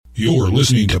You're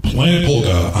listening to Planet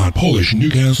Polka on Polish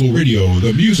Newcastle Radio.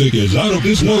 The music is out of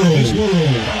this world.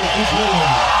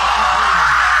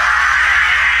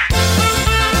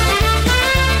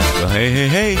 Well,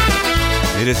 hey.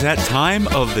 It is that time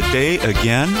of the day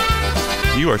again.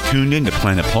 You are tuned in to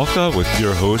Planet Polka with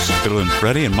your hosts, Bill and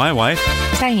Freddie, and my wife,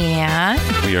 Diane.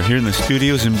 We are here in the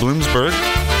studios in Bloomsburg,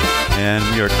 and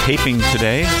we are taping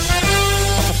today. Of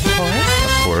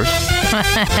course.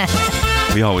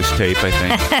 We always tape, I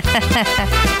think.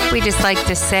 We just like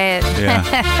to say it. Yeah.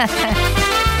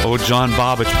 Oh, John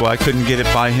Bobich, boy, I couldn't get it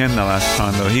by him the last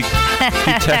time, though. He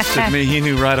texted me. He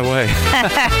knew right away.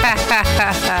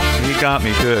 He got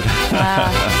me good.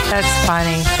 Wow, that's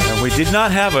funny. And we did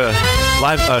not have a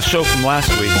live show from last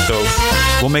week, so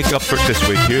we'll make up for it this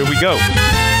week. Here we go.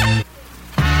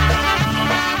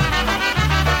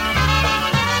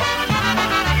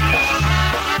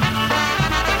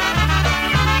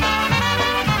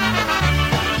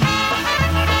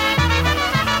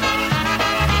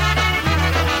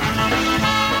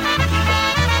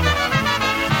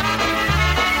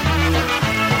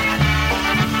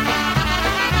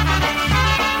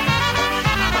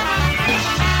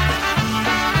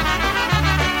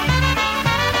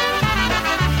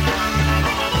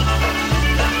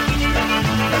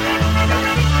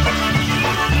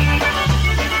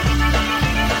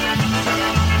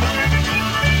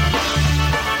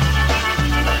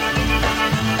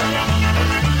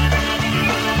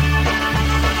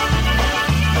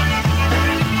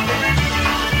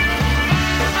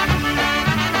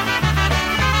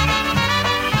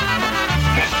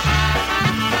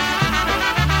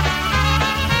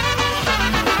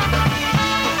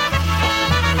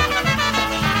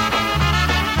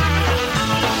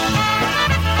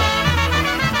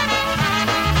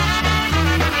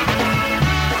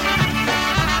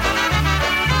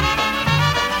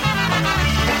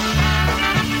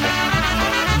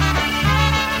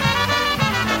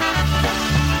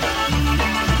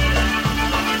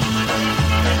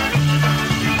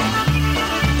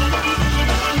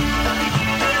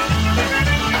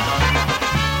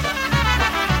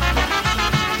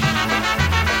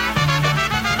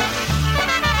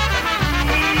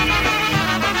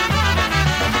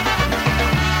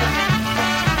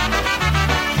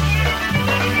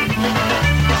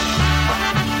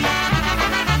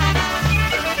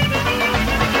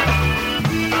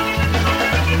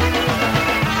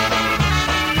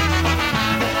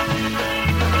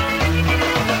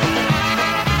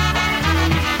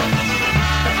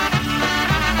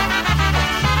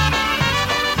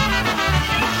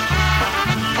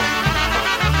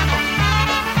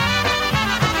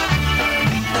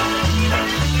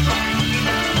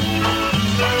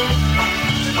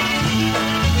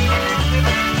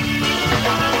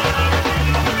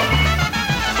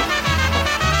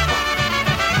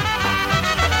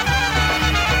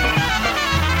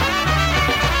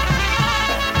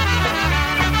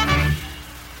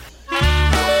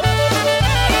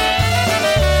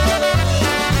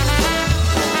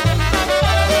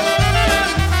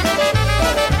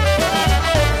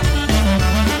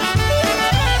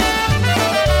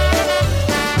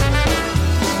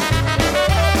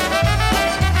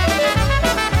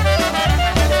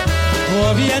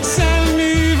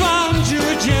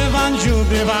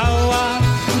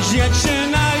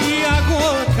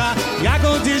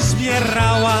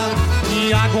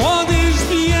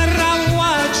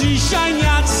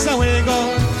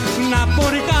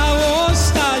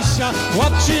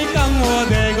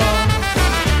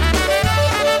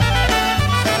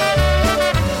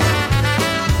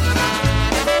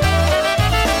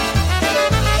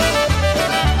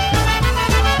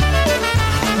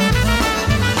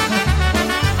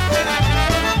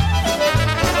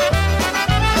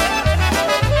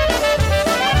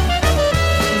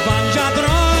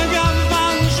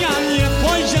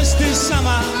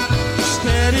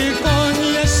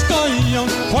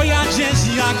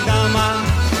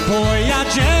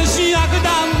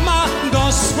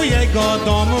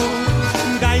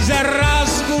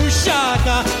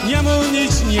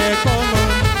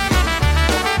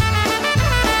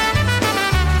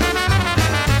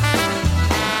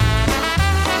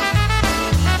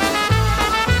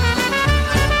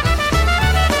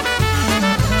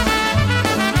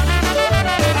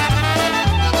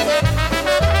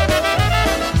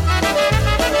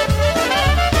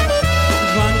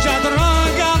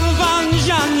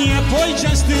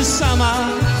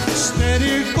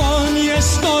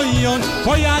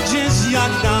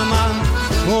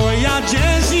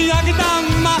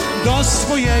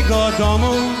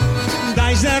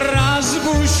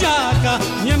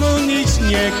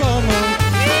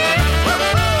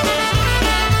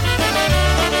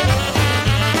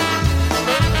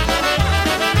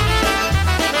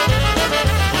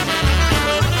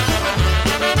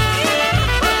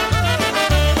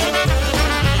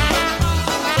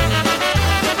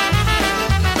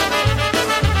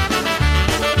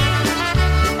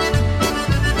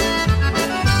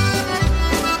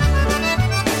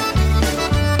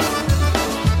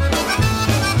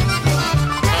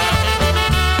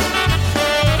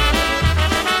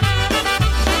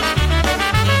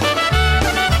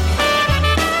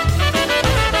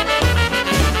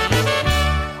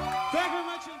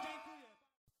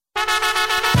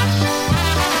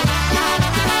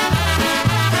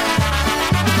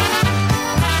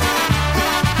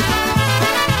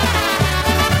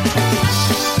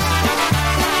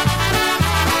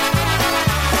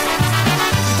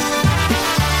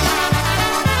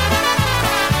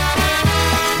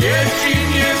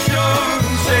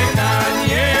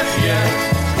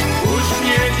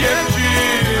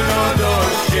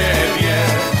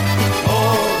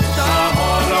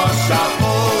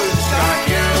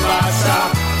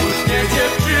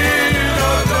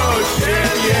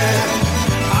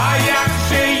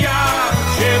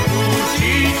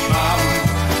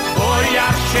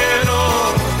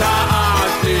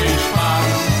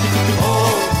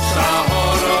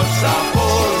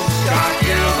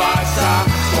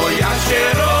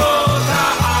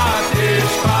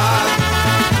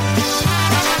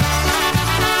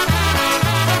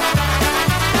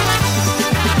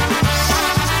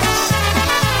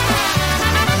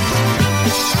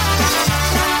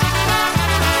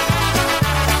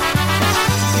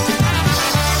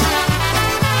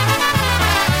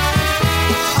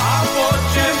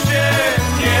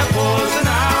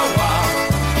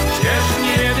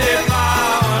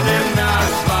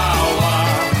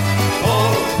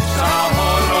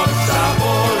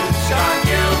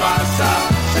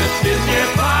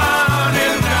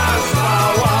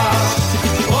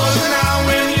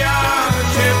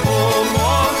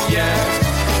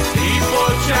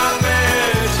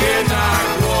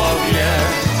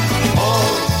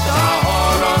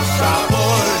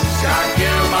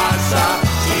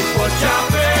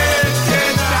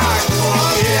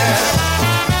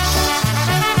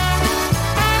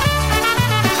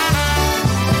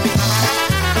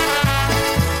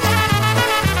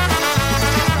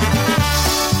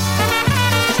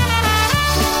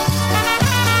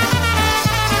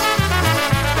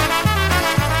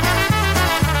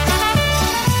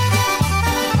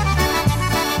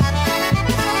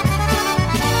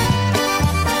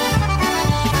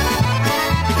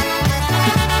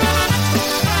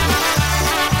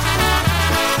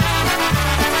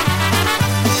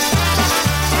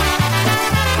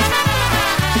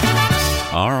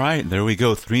 There we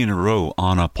go, 3 in a row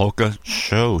on a polka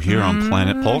show here on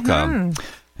Planet Polka.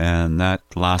 And that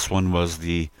last one was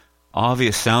the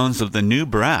obvious sounds of the new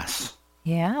brass.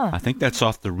 Yeah. I think that's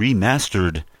off the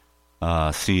remastered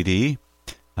CD.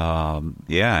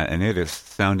 Yeah, and it is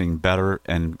sounding better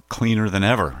and cleaner than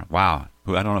ever. Wow.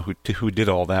 I don't know who did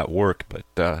all that work, but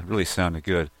it really sounded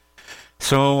good.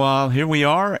 So here we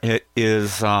are. It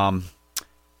is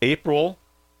April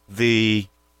the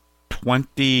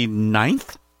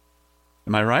 29th.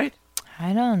 Am I right?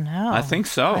 I don't know. I think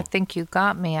so. I think you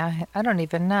got me. I don't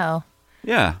even know.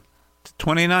 Yeah, it's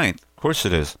 29th. Of course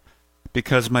it is.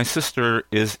 Because my sister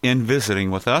is in visiting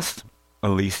with us,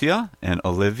 Alicia and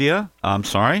Maria.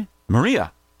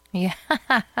 Yeah.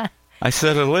 I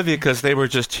said Olivia because they were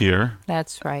just here.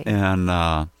 That's right. And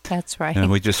that's right. And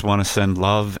we just want to send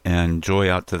love and joy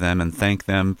out to them and thank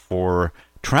them for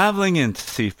traveling in to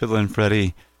see Phil and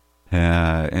Freddie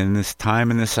in this time,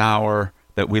 in this hour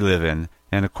that we live in.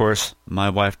 And, of course, my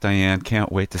wife, Diane,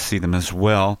 can't wait to see them as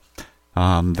well.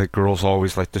 The girls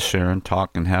always like to share and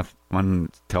talk and have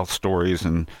fun, tell stories.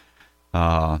 And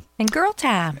girl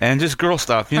time. And just girl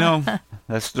stuff, you know.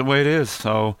 That's the way it is.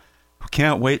 So we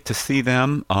can't wait to see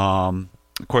them. Of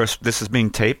course, this is being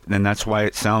taped, and that's why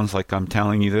it sounds like I'm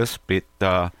telling you this. But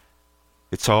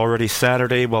it's already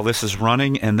Saturday while this is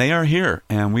running, and they are here.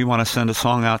 And we want to send a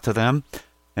song out to them.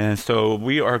 And so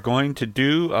we are going to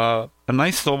do a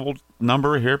nice little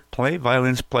number here,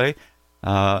 violins play,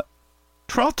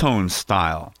 Trelltones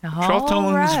style.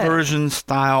 Trelltones version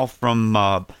style from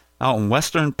out in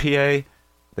Western PA.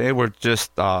 They were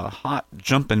just a hot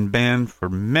jumping band for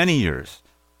many years.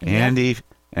 Yep. Andy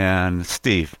and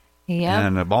Steve. Yep.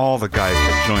 And of all the guys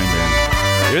that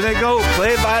joined in. Here they go,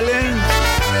 play violin.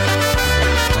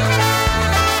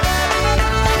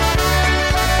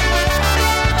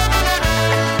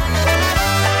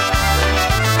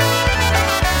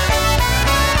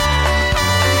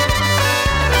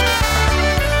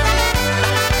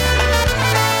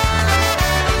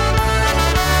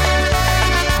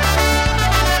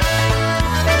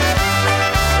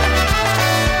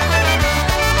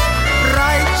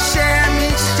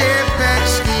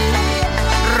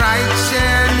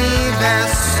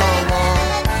 Wesoło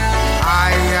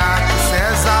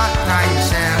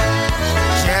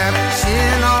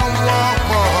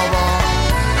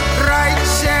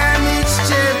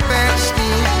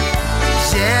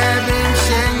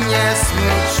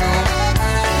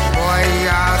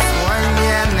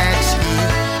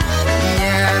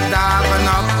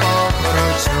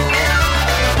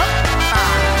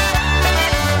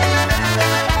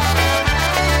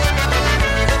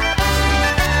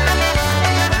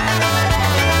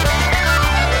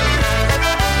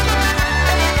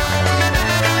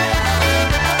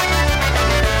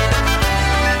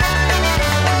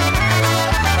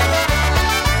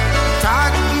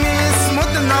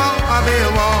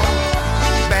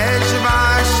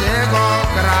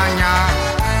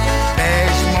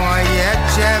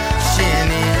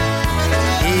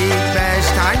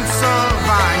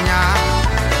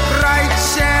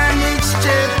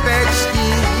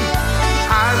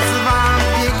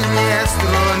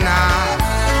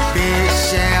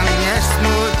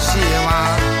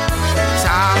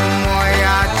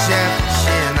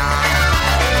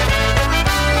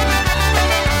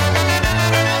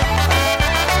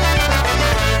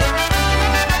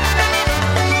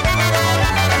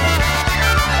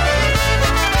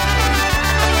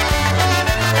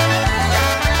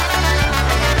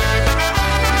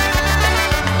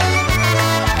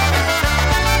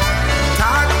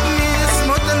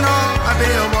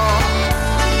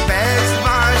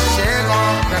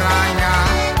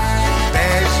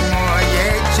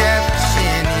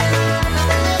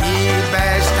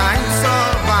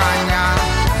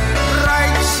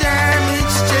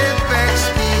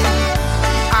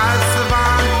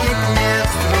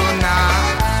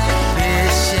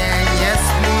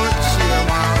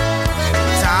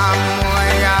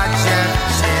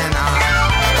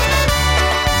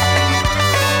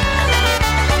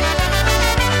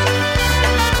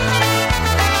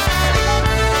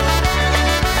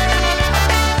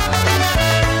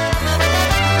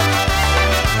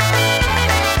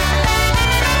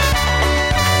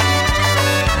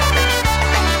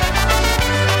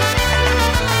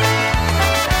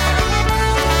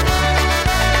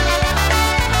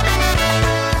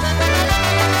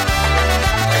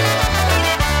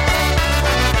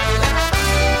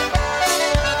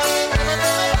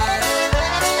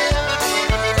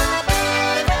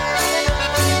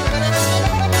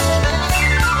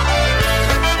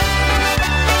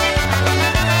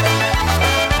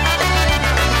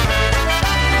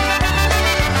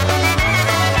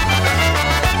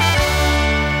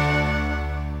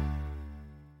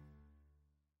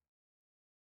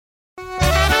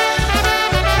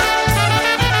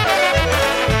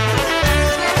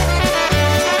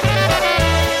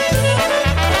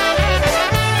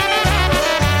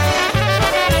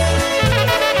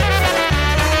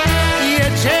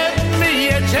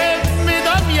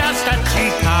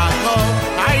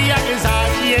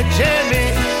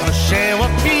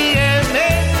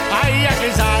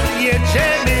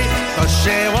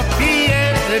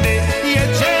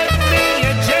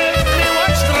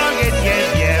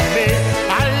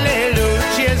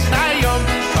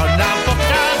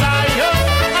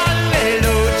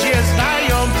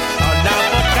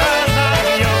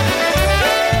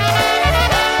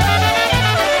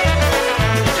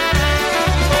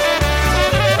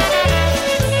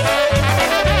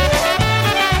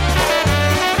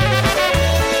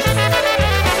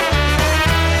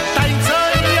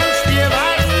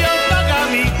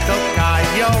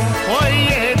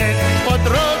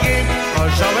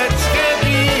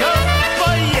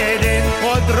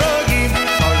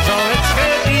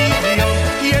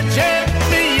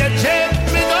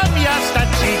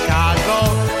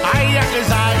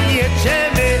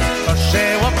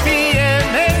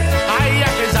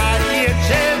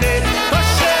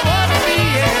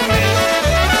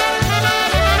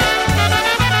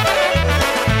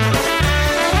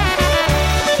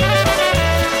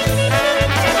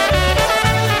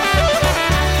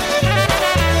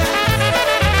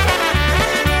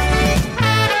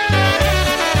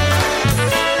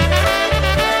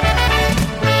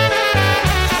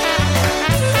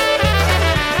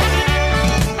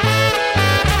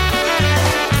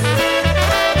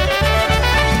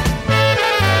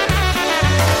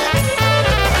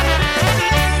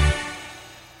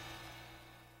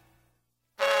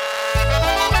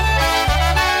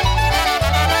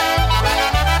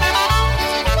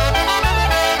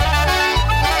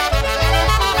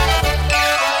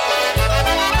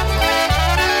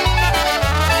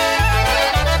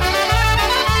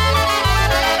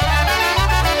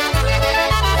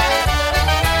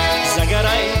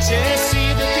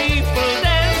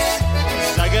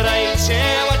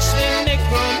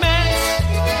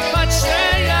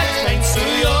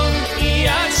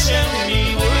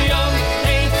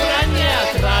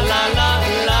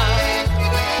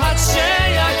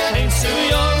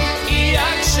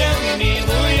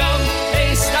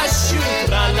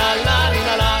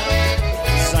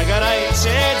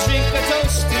Zagarajcie, drink a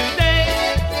toast today.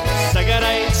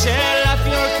 Zagarajcie, laugh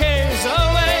your cares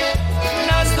away.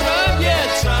 Na zdrowie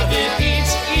trzeba wypić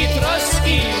i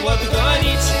troski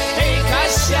odgonić. Hej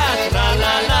Kasia, tra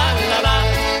la la la la.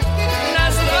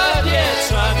 Na zdrowie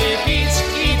trzeba wypić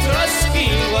i troski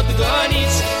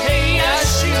odgonić. Hej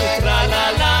Jasiu, tra la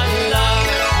la la.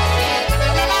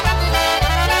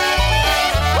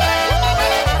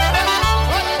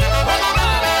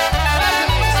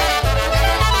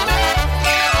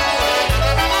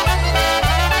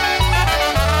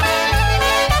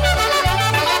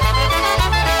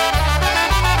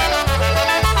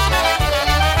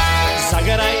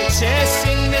 Zagarajcie,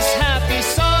 sing this happy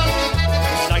song.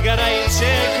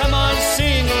 Zagarajcie, come on,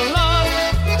 sing along.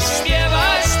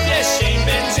 Śpiewać pieśń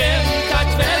będziem tak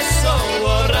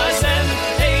wesoło razem.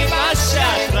 Hej Basia,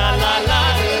 tra la la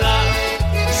la.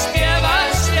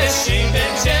 Śpiewać pieśń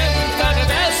będziem tak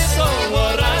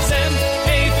wesoło razem.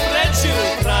 Hej Fredziu,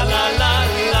 tra la la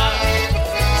la.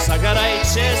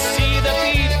 Zagarajcie, see the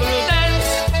people dance.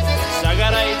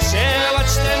 Zagarajcie,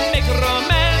 watch them make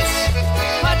romance.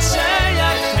 Patrzę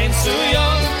jak tańcują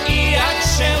i jak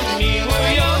się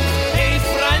miłują. Hej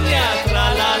Frania, tra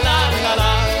la la la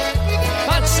la.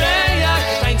 Patrzę jak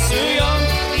tańcują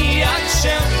i jak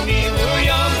się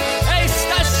miłują. Hej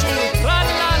Stasiu, tra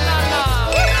la la la.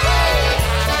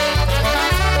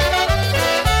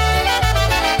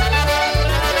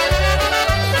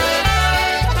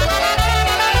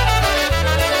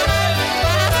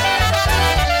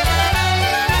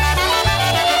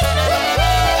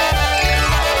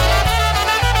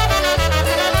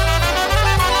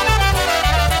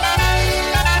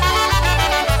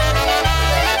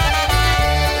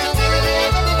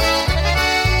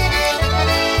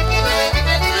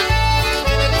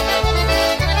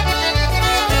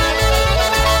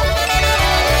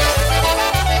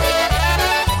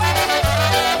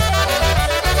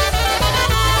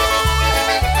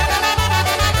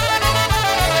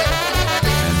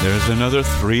 And there's another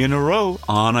 3 in a row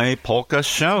on a polka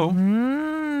show.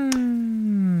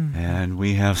 And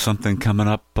we have something coming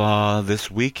up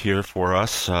this week here for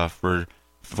us for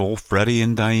full Freddie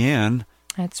and Diane.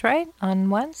 That's right, on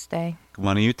Wednesday.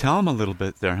 Why don't you tell them a little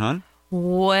bit there, hon?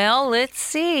 Well, let's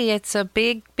see. It's a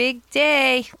big, big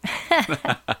day.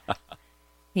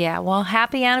 Yeah, well,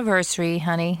 happy anniversary,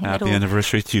 honey. Happy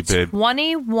anniversary to you, babe.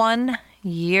 21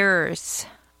 years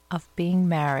of being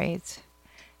married.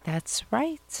 That's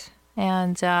right.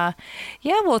 And, yeah,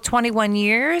 well, 21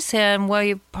 years, and, well,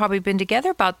 you've probably been together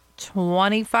about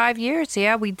 25 years.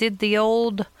 Yeah, we did the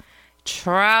old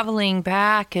traveling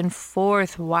back and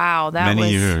forth. Wow, that Many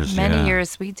was years, many yeah.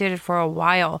 years. We did it for a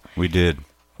while. We did.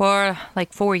 For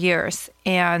like 4 years.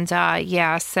 And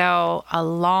yeah, so a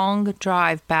long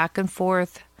drive back and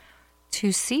forth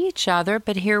to see each other.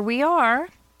 But here we are.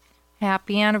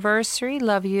 Happy anniversary.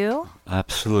 Love you.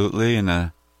 Absolutely.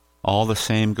 And all the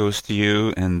same goes to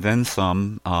you and then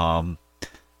some.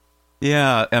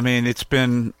 Yeah, I mean, it's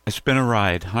been a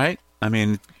ride, right? I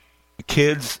mean,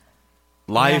 kids,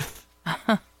 life,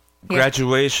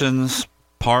 graduations,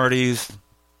 parties,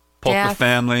 polka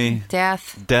family,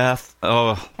 death.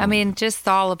 Oh, I mean, just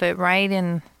all of it, right?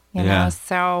 And you know,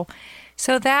 so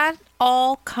that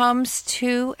all comes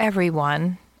to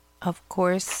everyone, of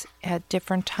course, at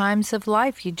different times of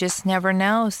life. You just never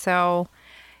know. So,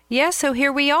 yeah. So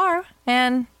here we are,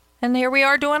 and here we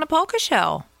are doing a polka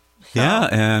show. So. Yeah,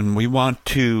 and we want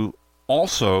to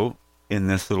also, in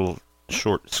this little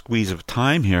short squeeze of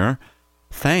time here,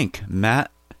 thank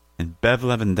Matt and Bev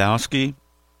Lewandowski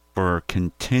for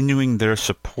continuing their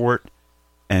support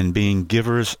and being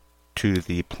givers to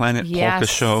the Planet Polka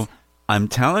Show. I'm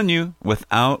telling you,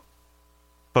 without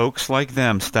folks like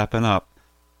them stepping up,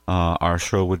 our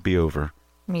show would be over.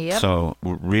 Yep. So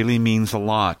it really means a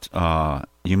lot.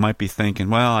 You might be thinking,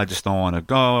 well, I just don't want to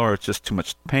go, or it's just too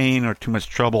much pain or too much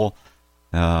trouble.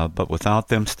 But without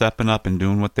them stepping up and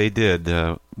doing what they did,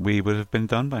 we would have been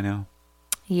done by now.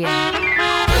 Yeah.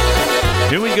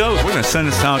 Here we go. We're going to send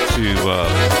this out to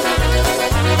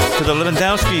the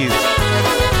Lewandowskis.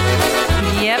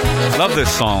 Yep. Love this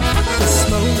song. The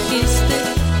smoke is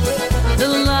thick, the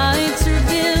lights are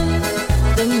dim,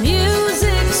 the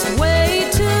music's way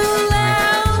too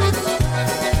loud.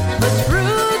 But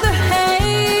through the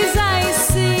haze I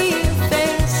see a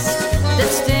face that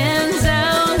stands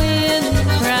out in the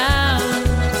crowd.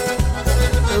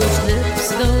 Those lips,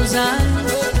 those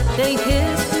eyes, they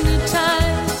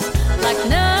hypnotize like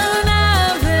none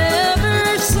I've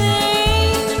ever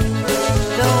seen.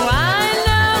 Though I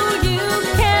know you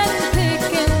can pick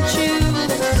and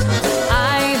choose,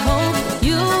 I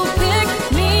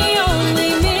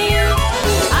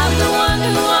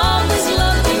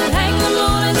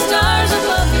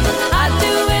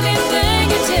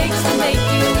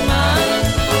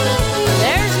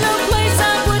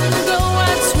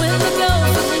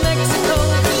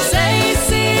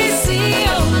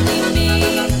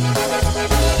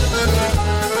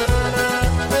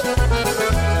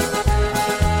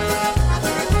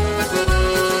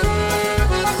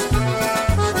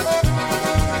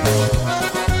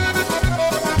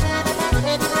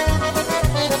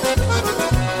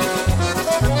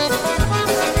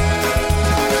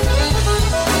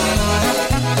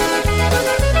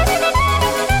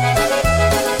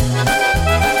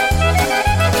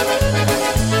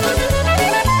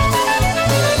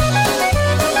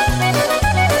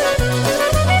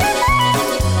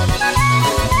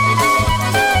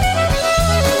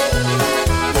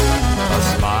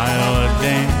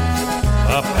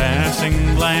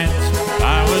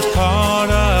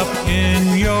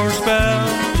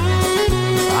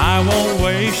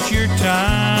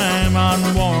time on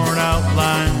worn out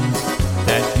lines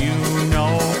that you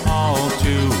know all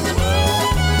too well.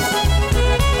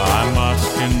 I must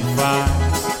confide,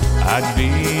 I'd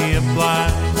be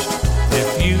obliged if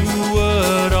you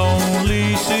would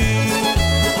only see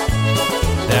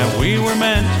that we were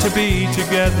meant to be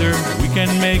together. We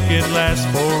can make it last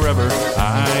forever.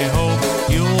 I hope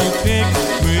you'll pick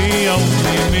me,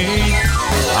 only me.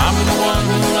 I'm the one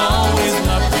who'll always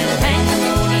love you, hang the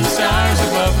moon and stars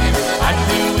above you. I'd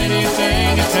do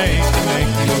anything it takes to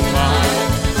make you mine.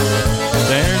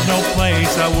 There's no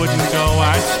place I wouldn't go.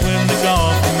 I'd swim the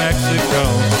Gulf of Mexico.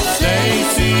 Say,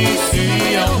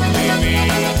 see, only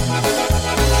me.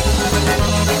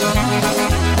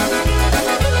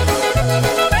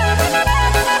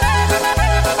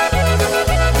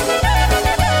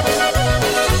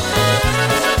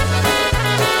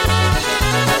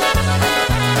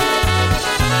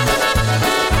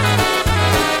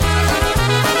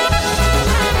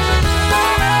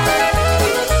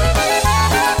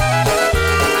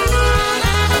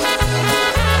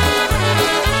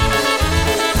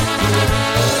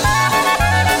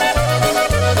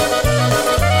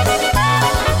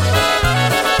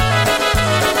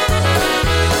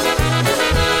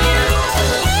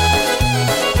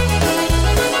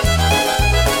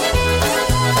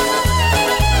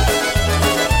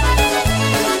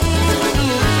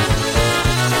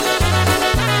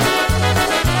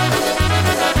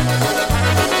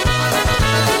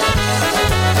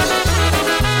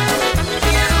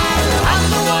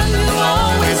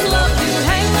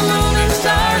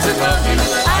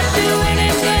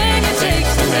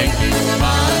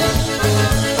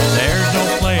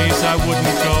 I wouldn't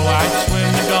go, I'd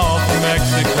swim the Gulf of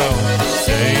Mexico.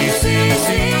 Say, see,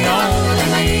 only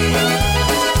me.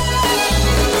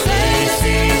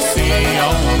 Say, see,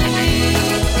 only me.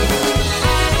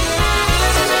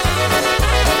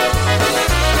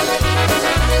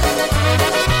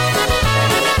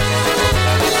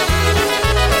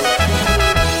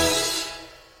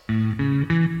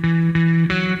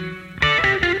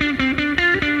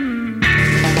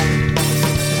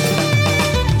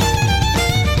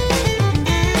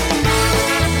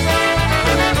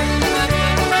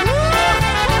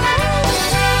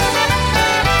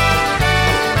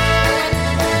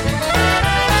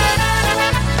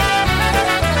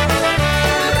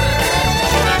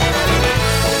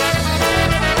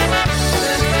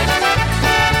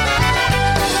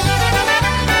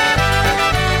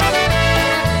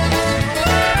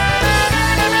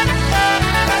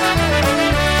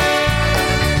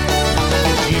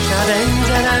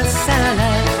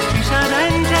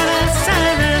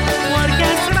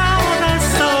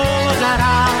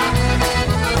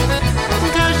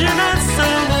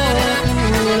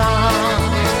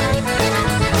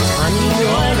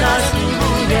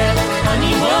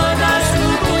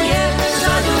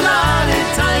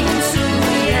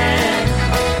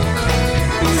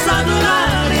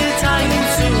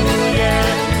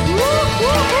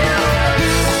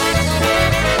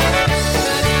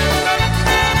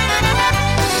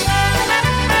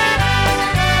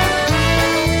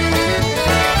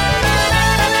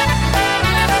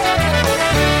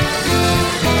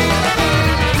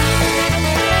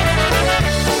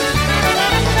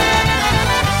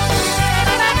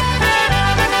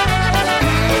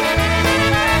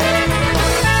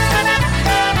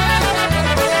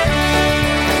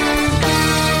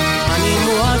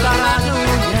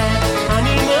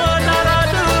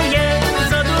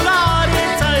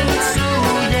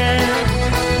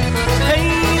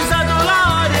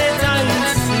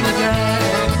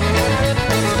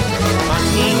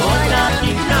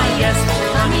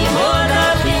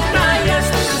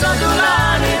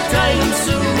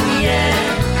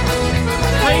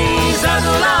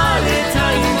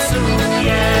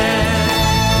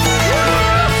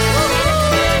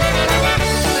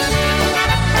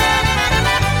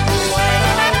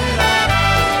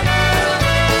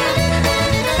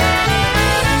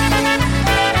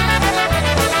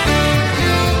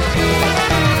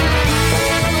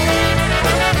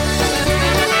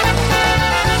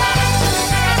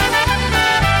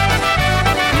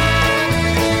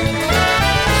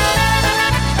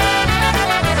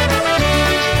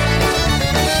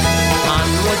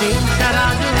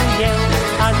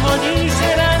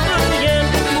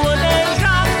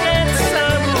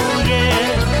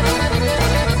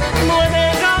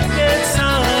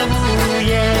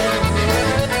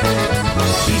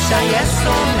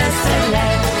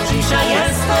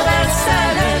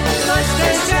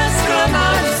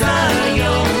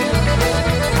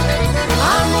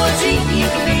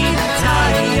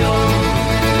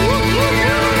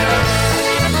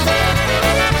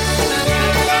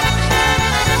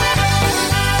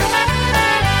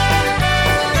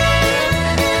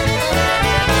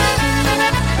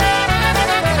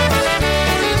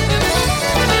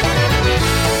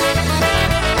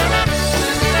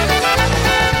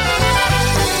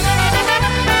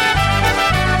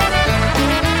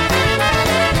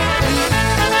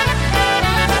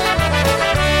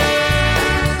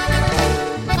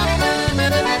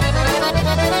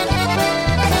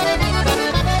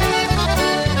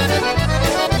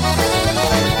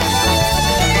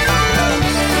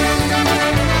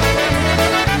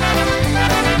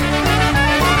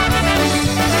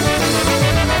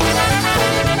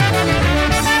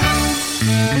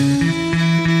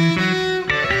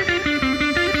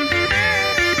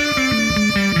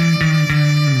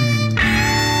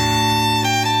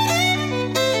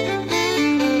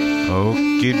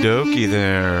 dokie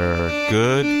there.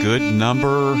 Good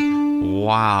number.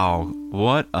 Wow.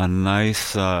 What a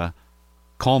nice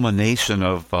culmination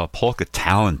of polka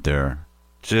talent there.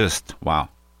 Just, wow.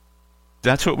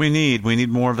 That's what we need. We need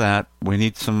more of that. We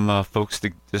need some folks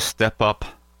to just step up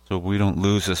so we don't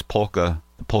lose this polka,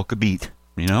 the polka beat,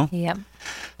 you know? Yep.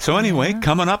 So anyway,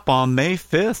 coming up on May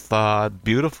 5th,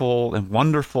 beautiful and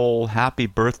wonderful happy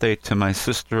birthday to my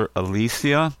sister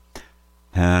Alicia.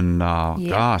 And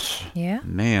gosh,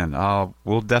 man,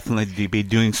 we'll definitely be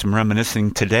doing some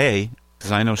reminiscing today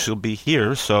because I know she'll be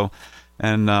here. So,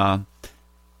 and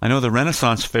I know the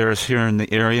Renaissance Fair is here in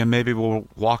the area. Maybe we'll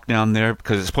walk down there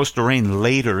because it's supposed to rain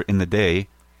later in the day.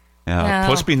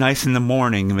 Supposed to be nice in the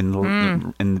morning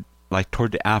and like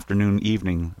toward the afternoon,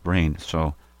 evening rain.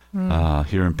 So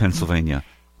here in Pennsylvania.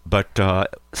 But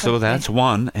so that's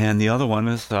one. And the other one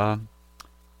is,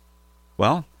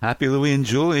 well, Happy Louie and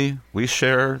Julie. We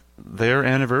share their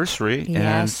anniversary. Yes.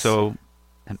 And so.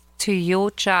 To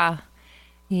Yocha.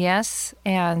 Yes.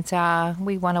 And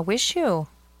we want to wish you.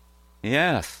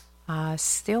 Yes.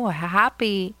 Still a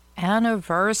happy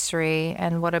anniversary.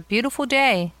 And what a beautiful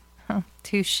day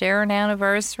to share an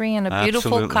anniversary and a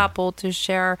beautiful Absolutely. couple to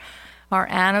share our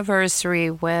anniversary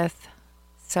with.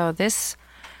 So this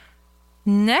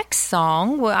next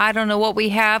song, well, I don't know what we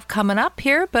have coming up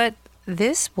here, but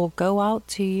this will go out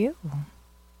to you.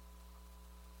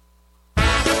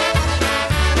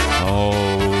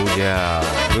 Oh, yeah.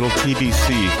 Little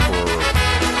TBC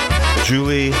for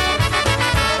Julie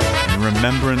in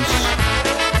remembrance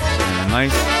and a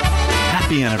nice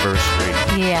happy anniversary.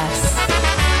 Yes.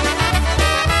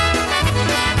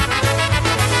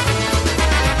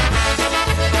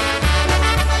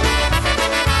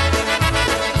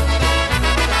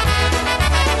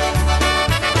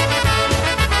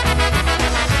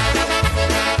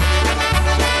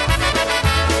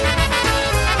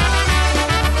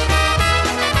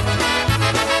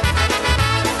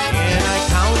 Can I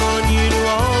count on you to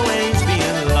always be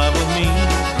in love with me?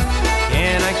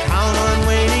 Can I count on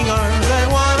waiting arms that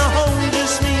wanna hold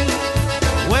just me?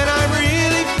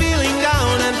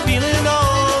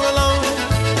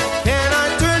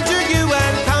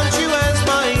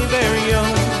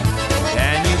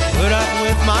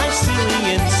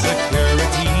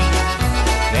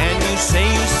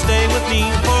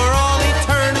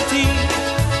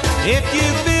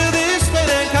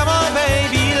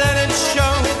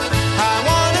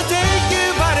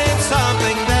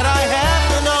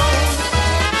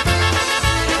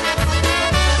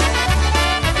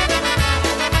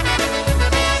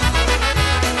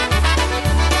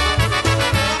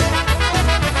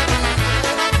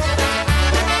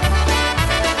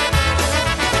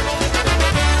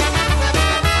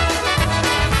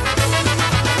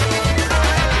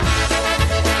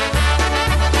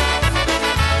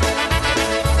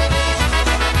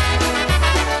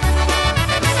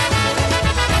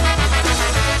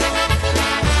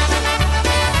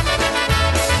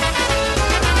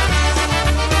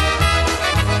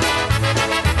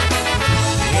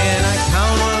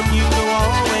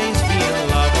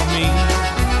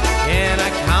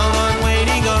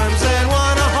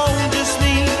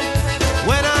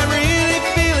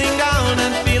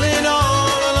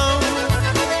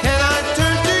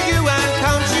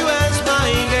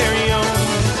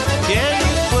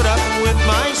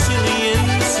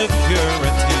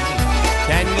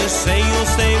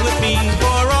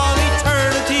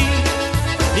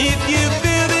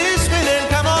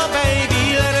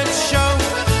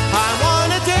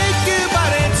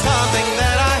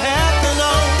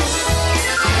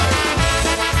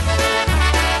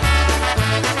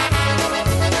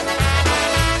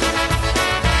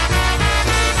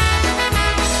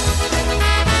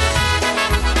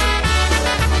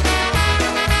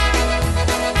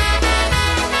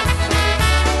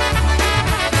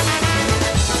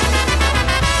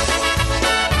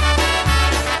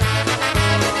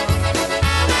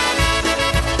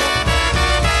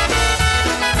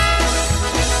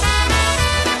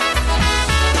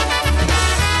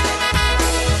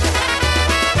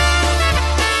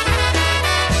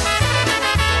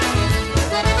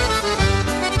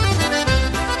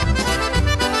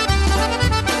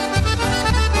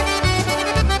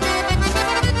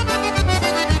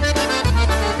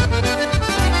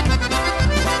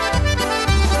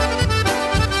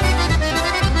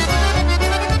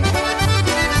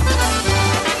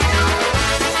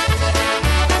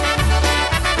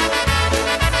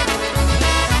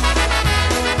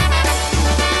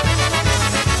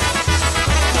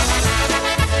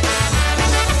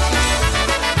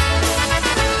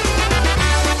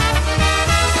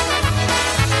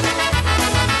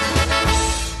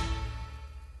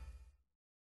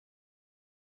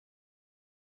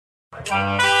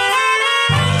 Like a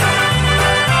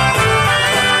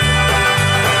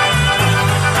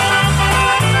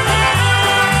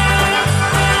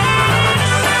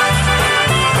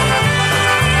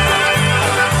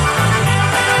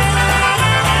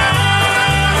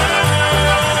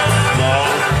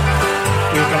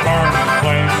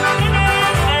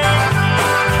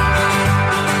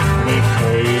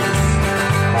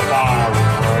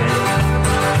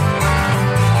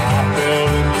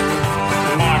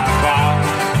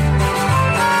fire.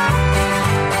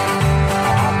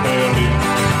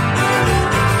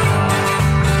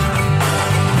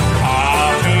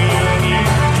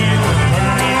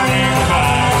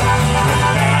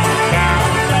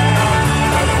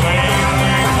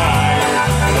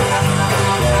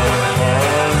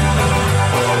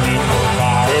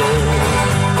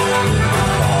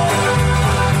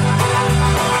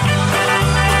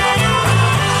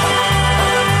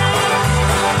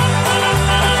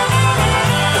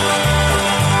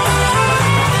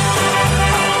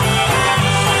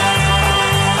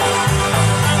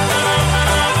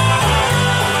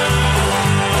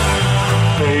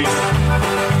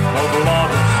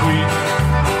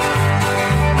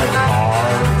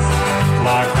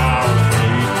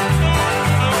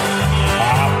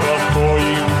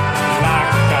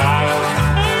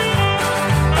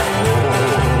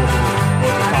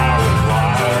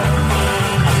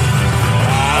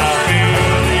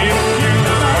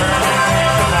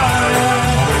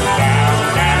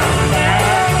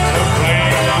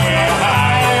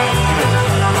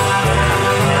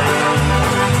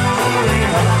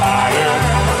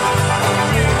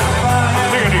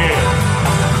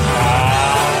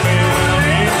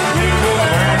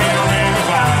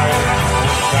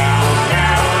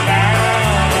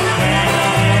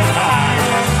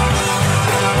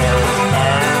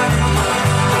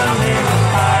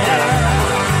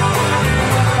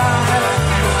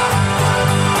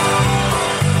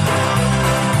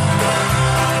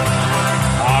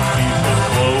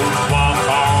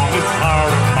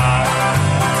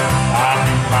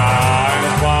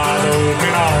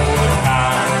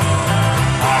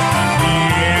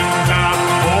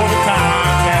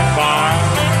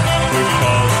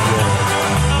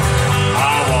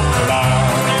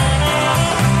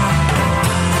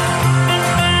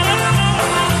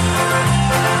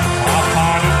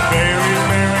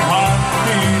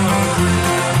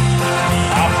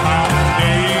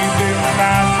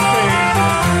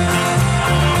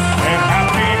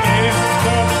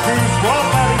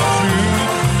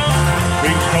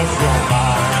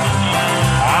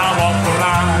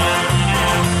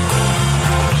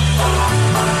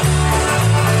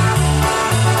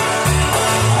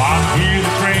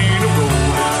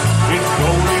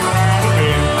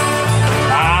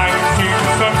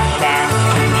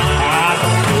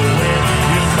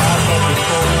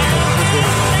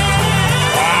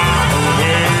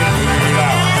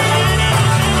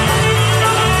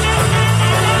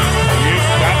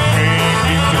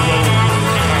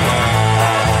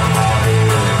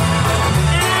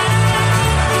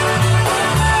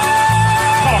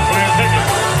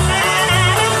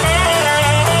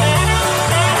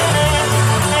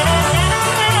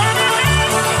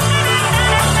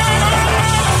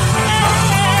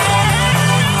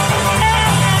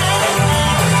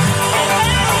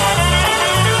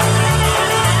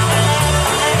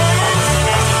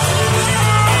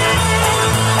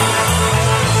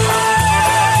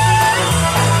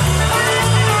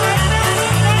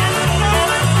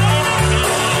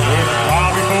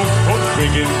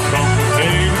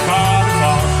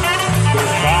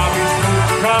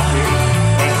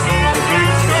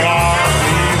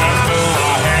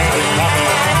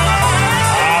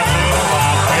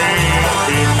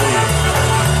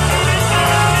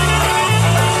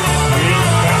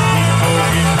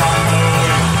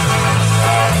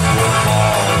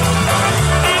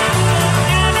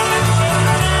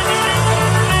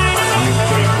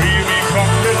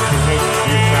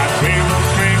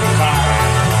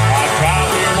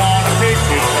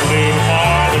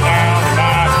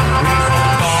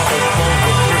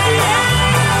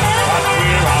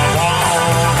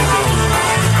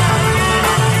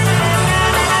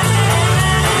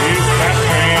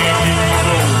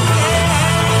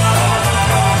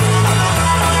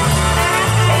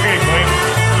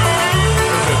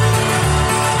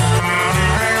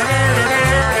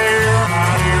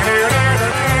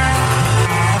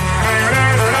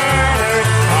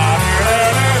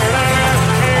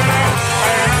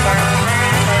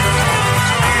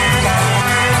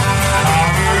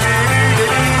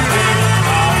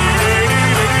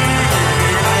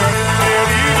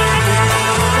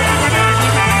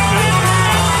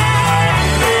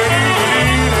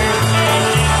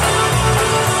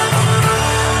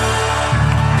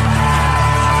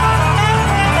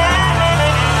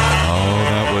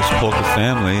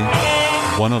 Family,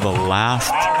 one of the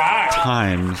last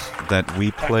times that we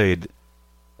played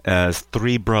as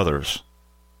three brothers.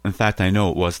 In fact, I know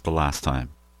it was the last time.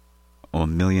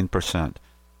 1,000,000%.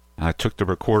 I took the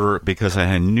recorder because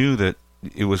I knew that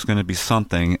it was going to be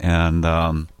something, and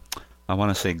I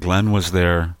want to say Glenn was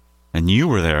there, and you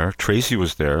were there, Tracy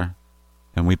was there,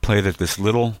 and we played at this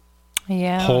little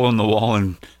hole in the wall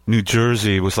in New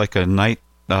Jersey. It was like a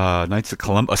Knights of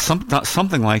Columbus,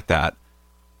 something like that.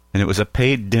 And it was a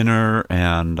paid dinner,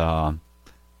 and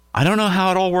I don't know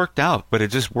how it all worked out, but it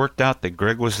just worked out that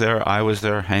Greg was there, I was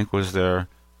there, Hank was there,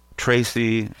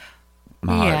 Tracy,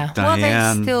 Diane. Well,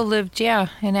 they still lived, in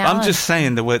Allen. I'm just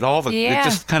saying that with all it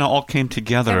just kind of all came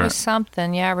together. It was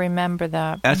something, I remember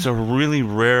that. That's a really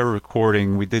rare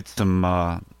recording. We did some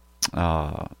a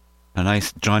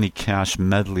nice Johnny Cash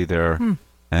medley there,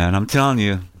 and I'm telling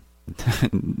you,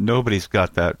 nobody's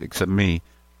got that except me.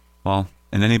 Well,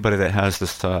 and anybody that has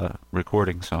this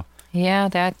recording. So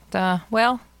that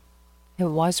it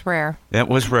was rare. That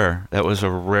was rare. That was a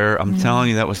rare. I'm telling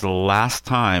you, that was the last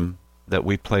time that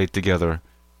we played together,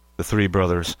 the three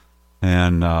brothers,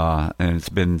 and it's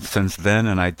been since then.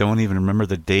 And I don't even remember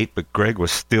the date, but Greg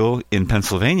was still in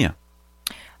Pennsylvania.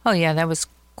 Oh yeah, that was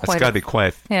quite. It's got to be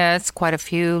quite. Yeah, it's quite a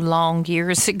few long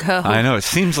years ago. I know. It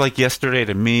seems like yesterday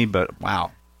to me, but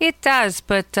wow. It does,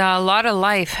 but a lot of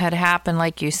life had happened,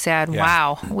 like you said. Yeah.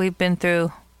 Wow, we've been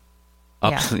through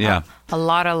a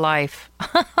lot of life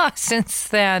since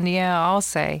then. Yeah, I'll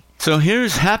say. So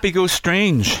here's Happy Go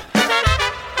Strange,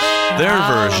 their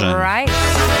version. All right.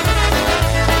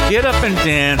 Get up and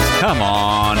dance. Come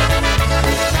on.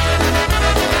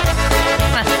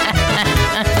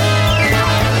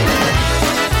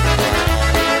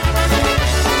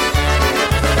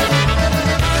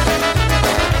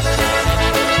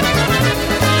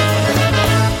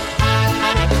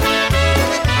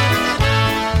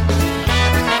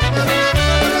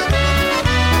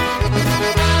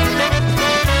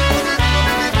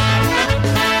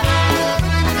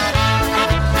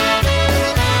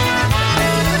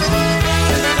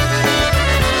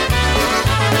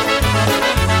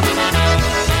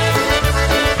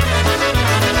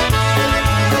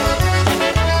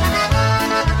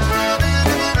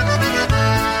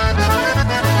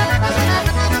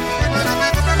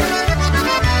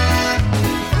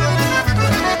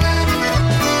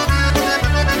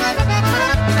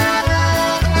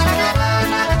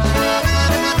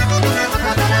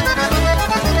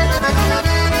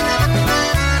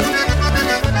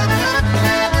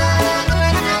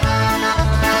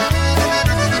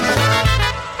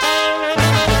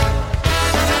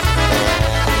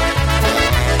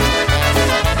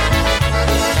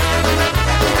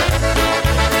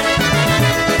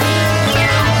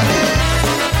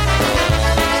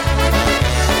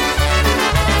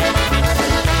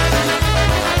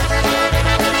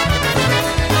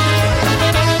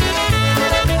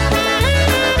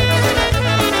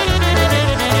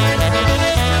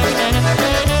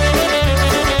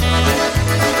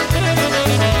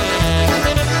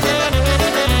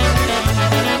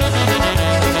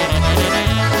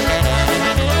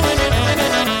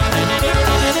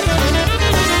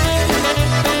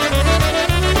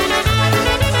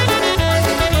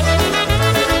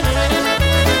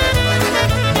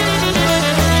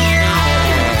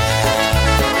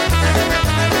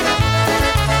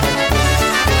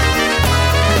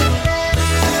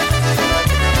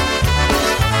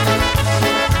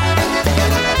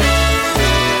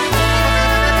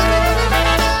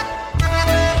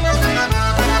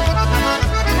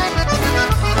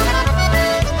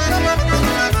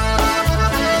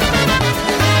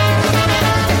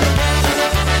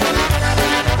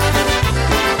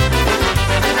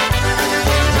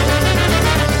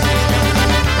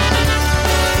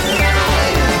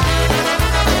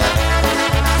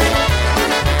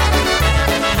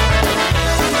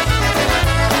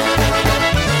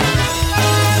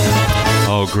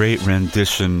 Great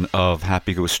rendition of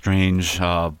Happy Go Strange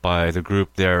by the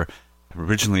group there,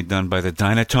 originally done by the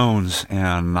Dynatones,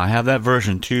 and I have that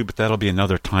version too, but that'll be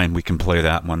another time we can play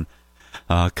that one.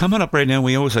 Coming up right now,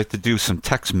 we always like to do some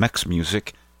Tex-Mex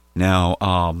music.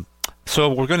 Now, so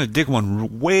we're going to dig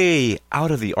one way out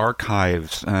of the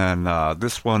archives, and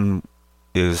this one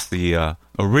is the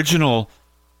original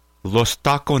Los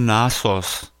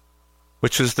Taconazos,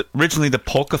 which is originally the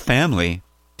Polka Family.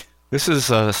 This is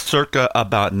circa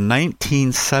about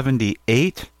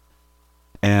 1978,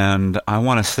 and I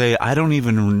want to say I don't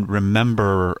even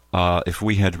remember if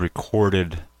we had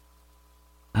recorded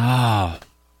our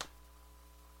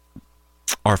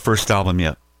first album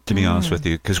yet, to be honest with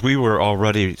you, because we were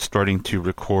already starting to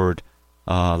record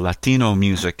Latino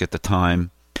music at the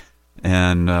time,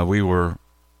 and we were,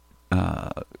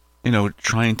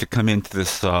 trying to come into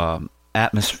this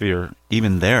atmosphere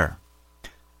even there.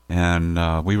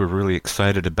 And we were really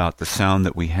excited about the sound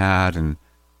that we had, and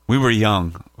we were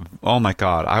young. Oh my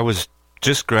God, I was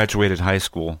just graduated high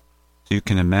school, so you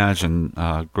can imagine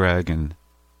Greg and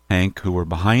Hank, who were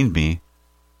behind me,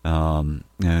 and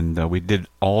we did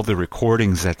all the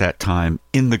recordings at that time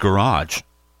in the garage,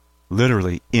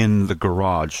 literally in the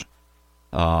garage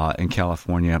in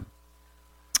California.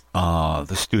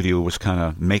 The studio was kind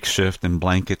of makeshift and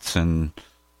blankets and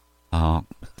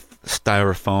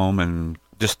styrofoam and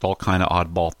just all kind of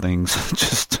oddball things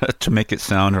just to make it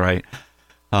sound right.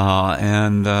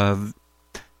 And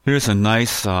here's a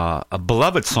nice, a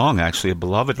beloved song, actually, a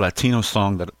beloved Latino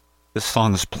song that this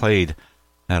song is played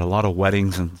at a lot of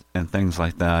weddings and things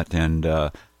like that, and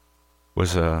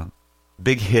was a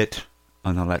big hit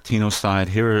on the Latino side.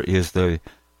 Here is the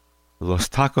Los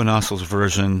Taconazos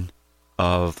version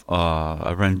of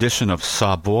a rendition of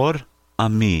Sabor a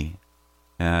Mi.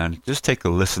 And just take a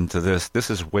listen to this. This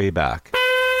is way back.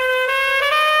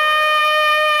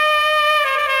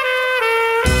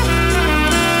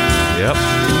 Yep.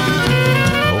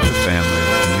 Polka family.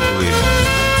 Can you believe it?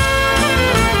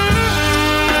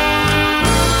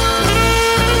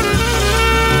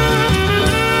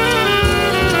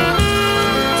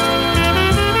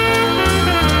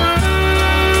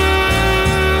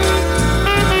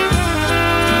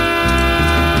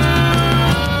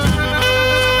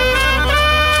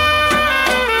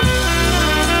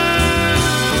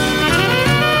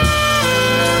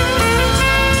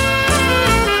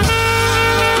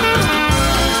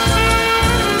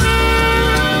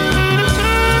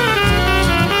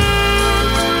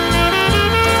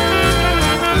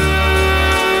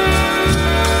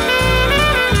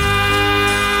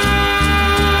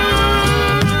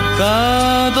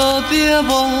 Tanto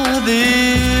tiempo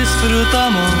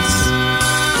disfrutamos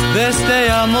de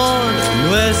este amor,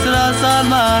 nuestras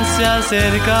almas se han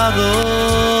acercado,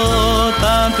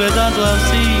 tanto y tanto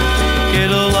así que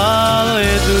lo malo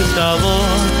es tu sabor,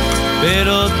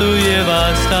 pero tú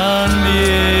llevas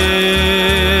también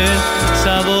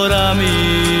sabor a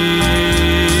mí.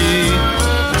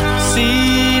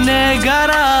 Si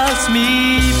negaras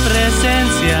mi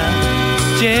presencia,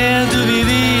 en tu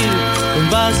vivir,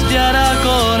 bastiará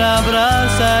con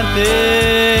abrazarte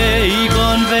y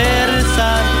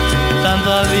conversar.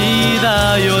 Tanta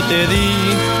vida yo te di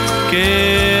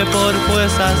que por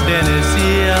fuerzas te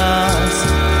decías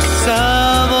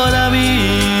sabor a mí.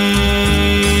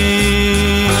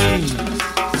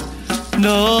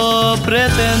 No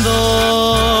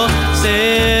pretendo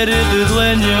ser tu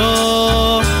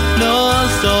dueño, no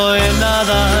soy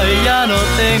nada, ya no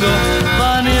tengo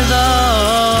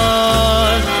vanidad,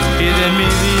 y de mi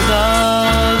vida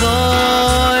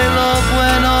doy lo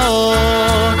bueno.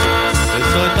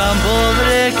 Soy tan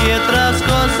pobre que otras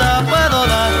cosas puedo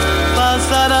dar.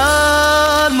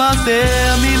 Pasarán más de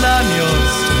 1000 años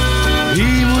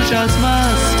y muchas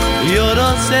más. Yo no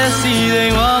sé si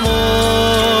tengo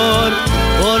amor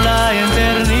por la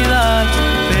eternidad,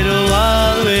 pero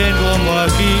algo como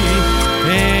aquí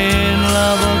en la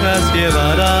boca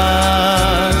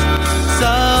llevarás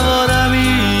sabor a mí.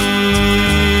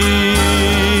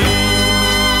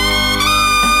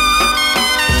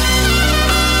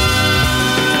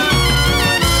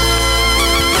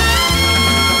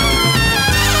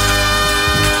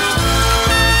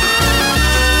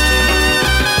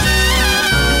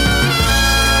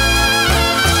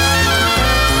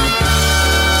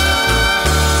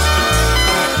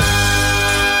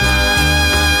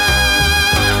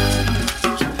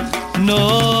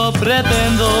 No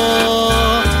pretendo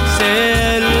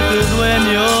ser tu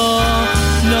dueño,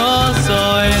 no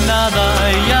soy nada,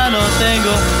 ya no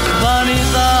tengo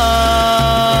vanidad,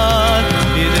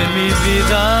 y de mi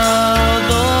vida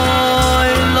doy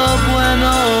lo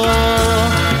bueno.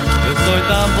 Yo soy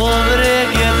tan pobre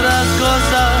que otras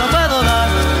cosas puedo dar.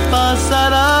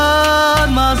 Pasarán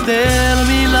más de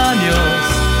 1000 años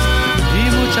y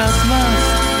muchas más.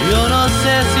 Yo no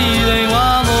sé si tengo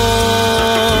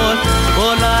amor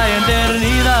por la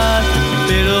eternidad,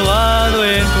 pero algo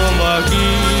como aquí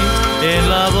en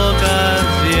la boca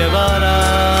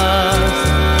llevarás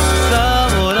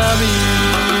sabor a mí,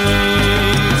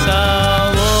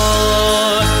 sabor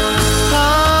a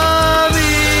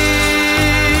mí,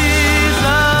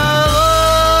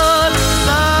 sabor,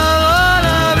 sabor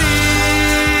a mí,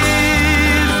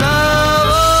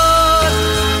 sabor,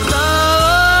 sabor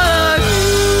a mí.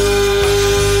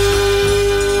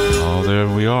 Oh, there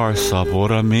we are,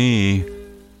 Sabor a Mi,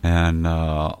 and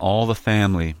all the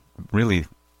family. Really,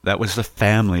 that was the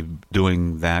family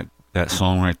doing that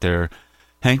song right there.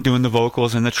 Hank doing the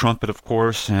vocals and the trumpet, of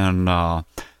course, and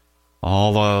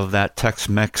all of that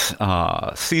Tex-Mex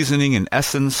seasoning and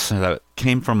essence that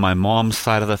came from my mom's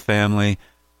side of the family.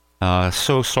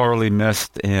 So sorely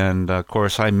missed, and of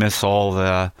course I miss all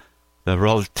the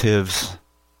relatives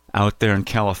out there in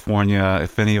California.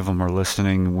 If any of them are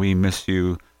listening, we miss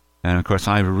you. And of course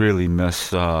I really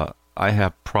miss, I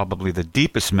have probably the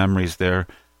deepest memories there,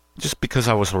 just because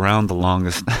I was around the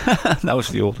longest. I was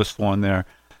the oldest one there,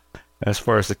 as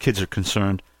far as the kids are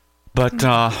concerned. But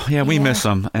we miss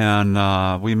them,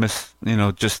 and we miss,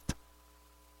 just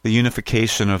the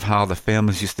unification of how the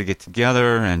families used to get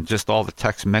together, and just all the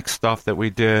Tex-Mex stuff that we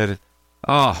did.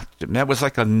 Oh, that was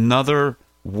like another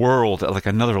world, like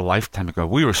another lifetime ago.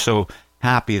 We were so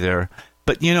happy there.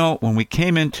 But, when we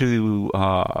came into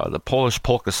the Polish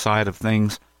polka side of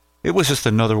things, it was just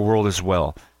another world as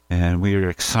well. And we were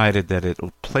excited that it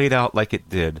played out like it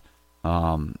did.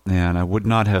 And I would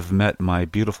not have met my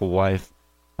beautiful wife,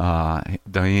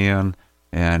 Diane,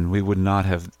 and we would not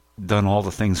have done all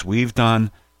the things we've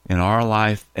done in our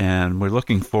life, and we're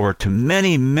looking forward to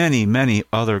many, many, many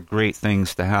other great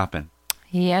things to happen.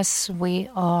 Yes, we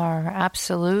are.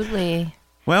 Absolutely.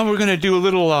 Well, we're going to do a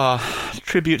little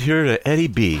tribute here to Eddie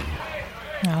B.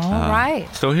 All right.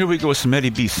 So here we go with some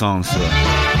Eddie B songs to All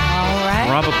right.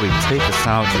 probably take us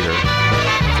out here.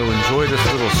 So enjoy this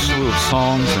little slew of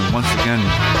songs, and once again,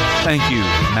 thank you,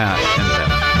 Matt and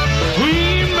Beth.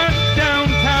 We met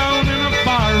downtown in a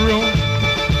bar room,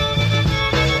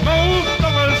 both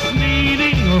of us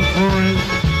needing a friend.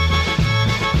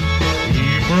 He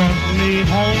brought me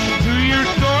home to your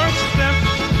doorstep.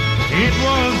 It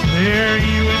was there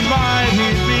you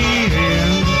invited me in.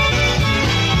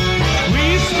 We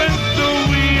spent the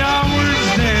wee hours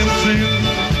dancing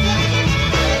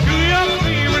to your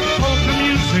favorite polka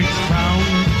music sound,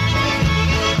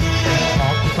 and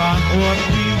talked about what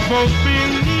we've both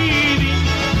been needing,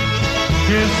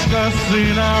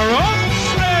 discussing our ups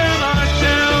and our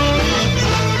downs.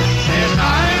 And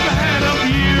I've had a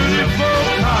beautiful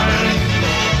time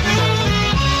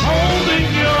holding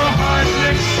your heart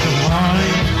next to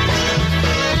mine.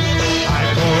 I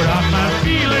poured out my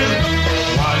feelings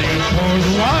while you poured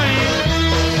the wine,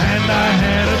 and I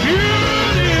had a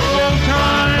beautiful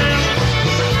time.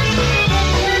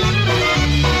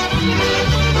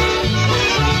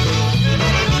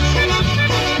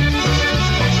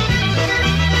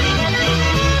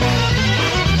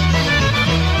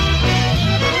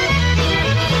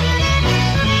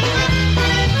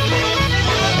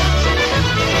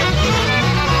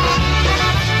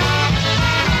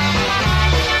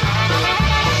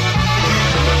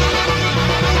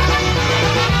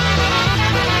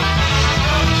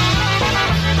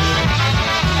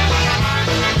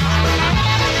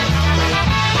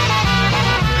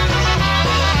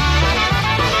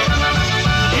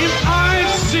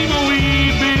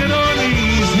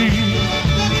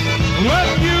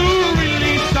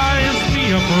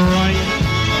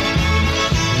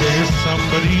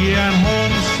 Somebody at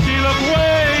home still up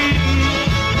waiting,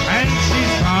 and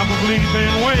she's probably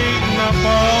been waiting up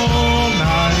all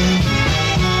night.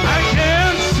 I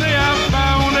can't say I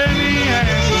found any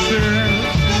answer,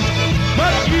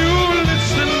 but you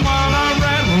listen while I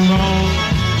rattle on.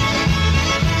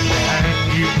 And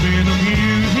you've been a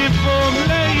beautiful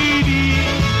lady,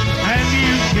 and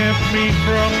you kept me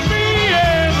from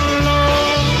being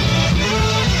alone.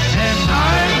 And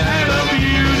I've had a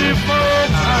beautiful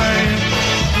time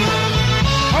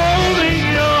holding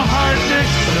your heart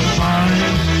next to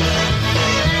mine.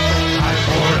 I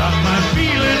poured out my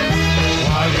feelings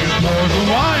while you poured the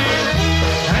wine,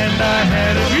 and I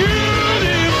had a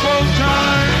beautiful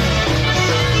time.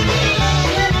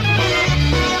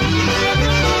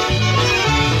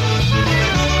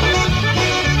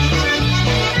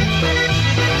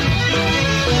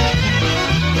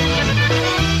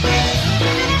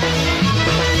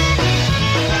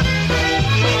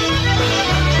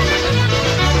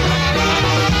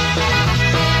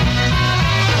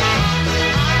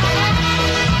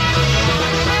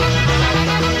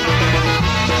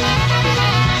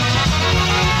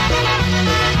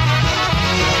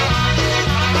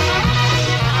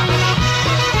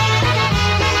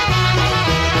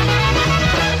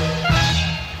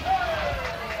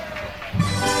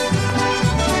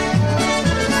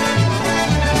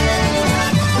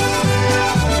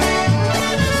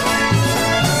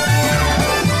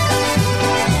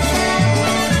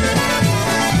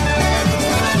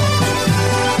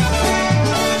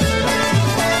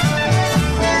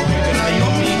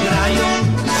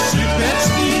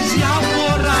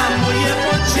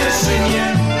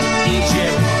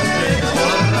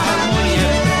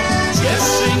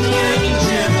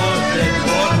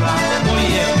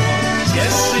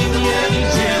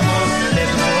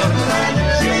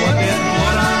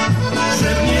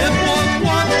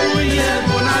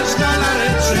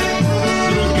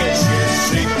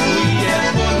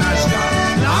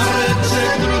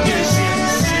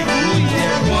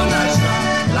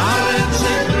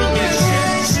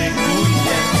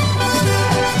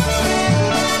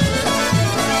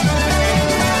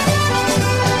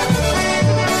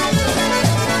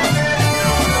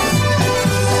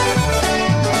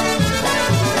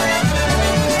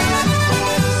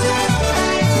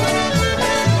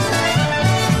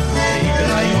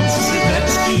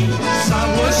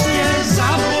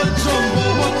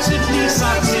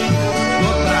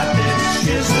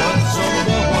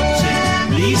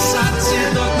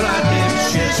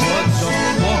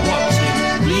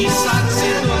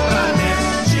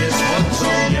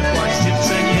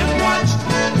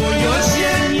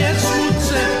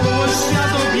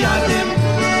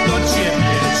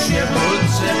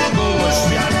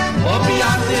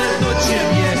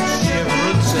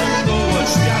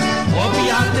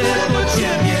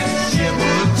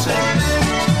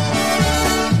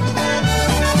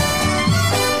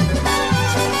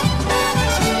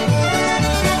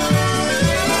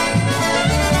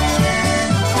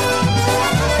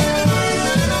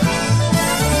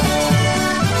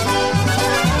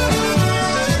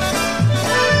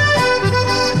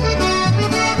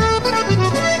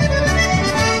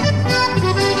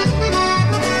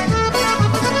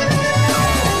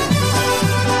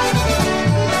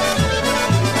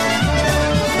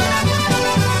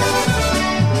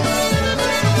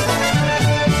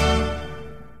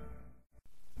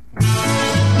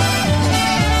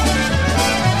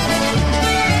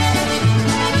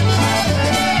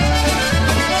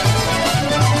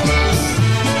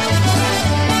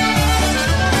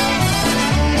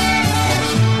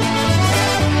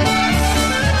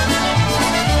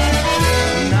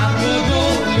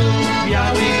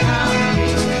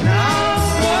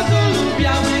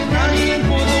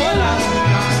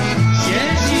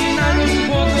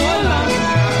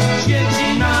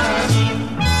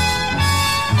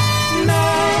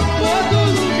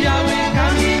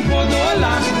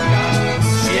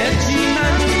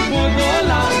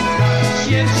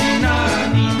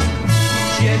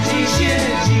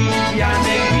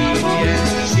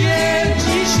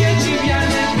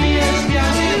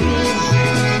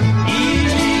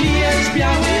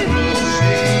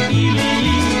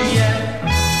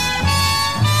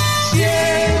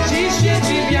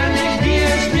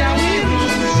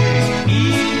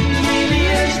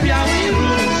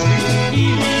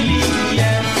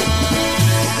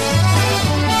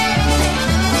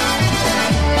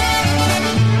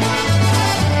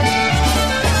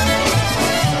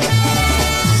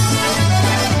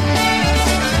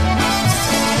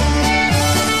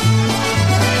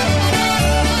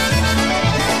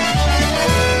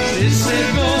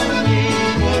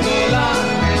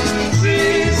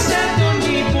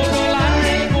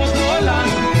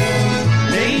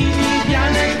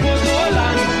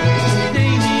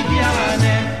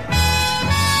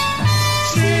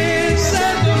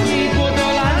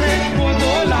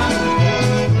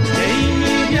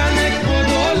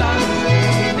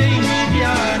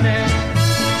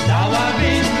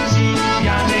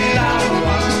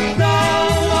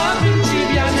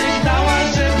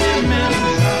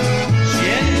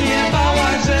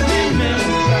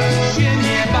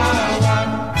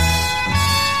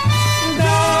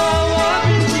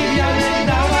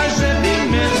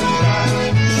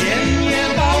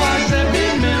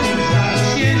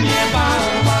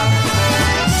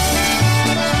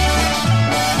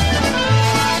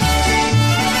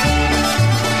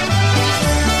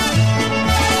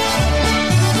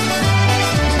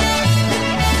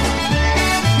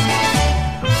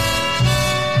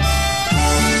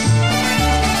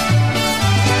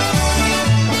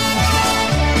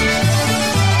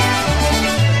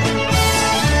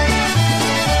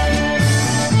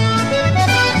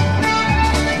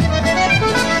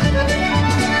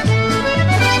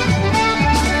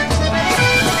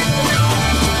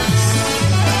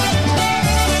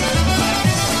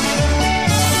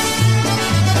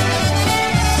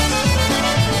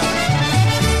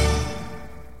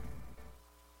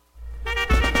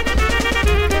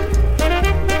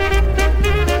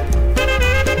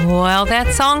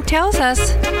 song tells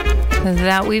us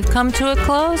that we've come to a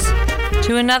close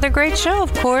to another great show,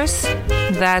 of course.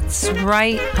 That's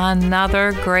right,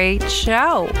 another great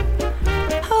show.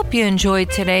 Hope you enjoyed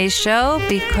today's show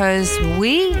because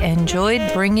we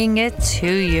enjoyed bringing it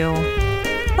to you.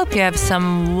 Hope you have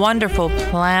some wonderful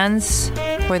plans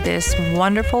for this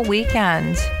wonderful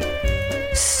weekend.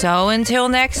 So until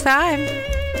next time,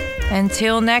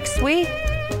 until next week,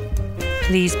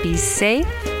 please be safe.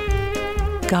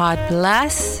 God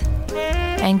bless.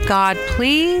 And God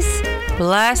please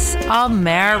bless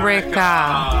America.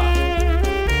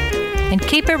 And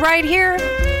keep it right here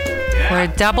for a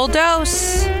double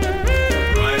dose.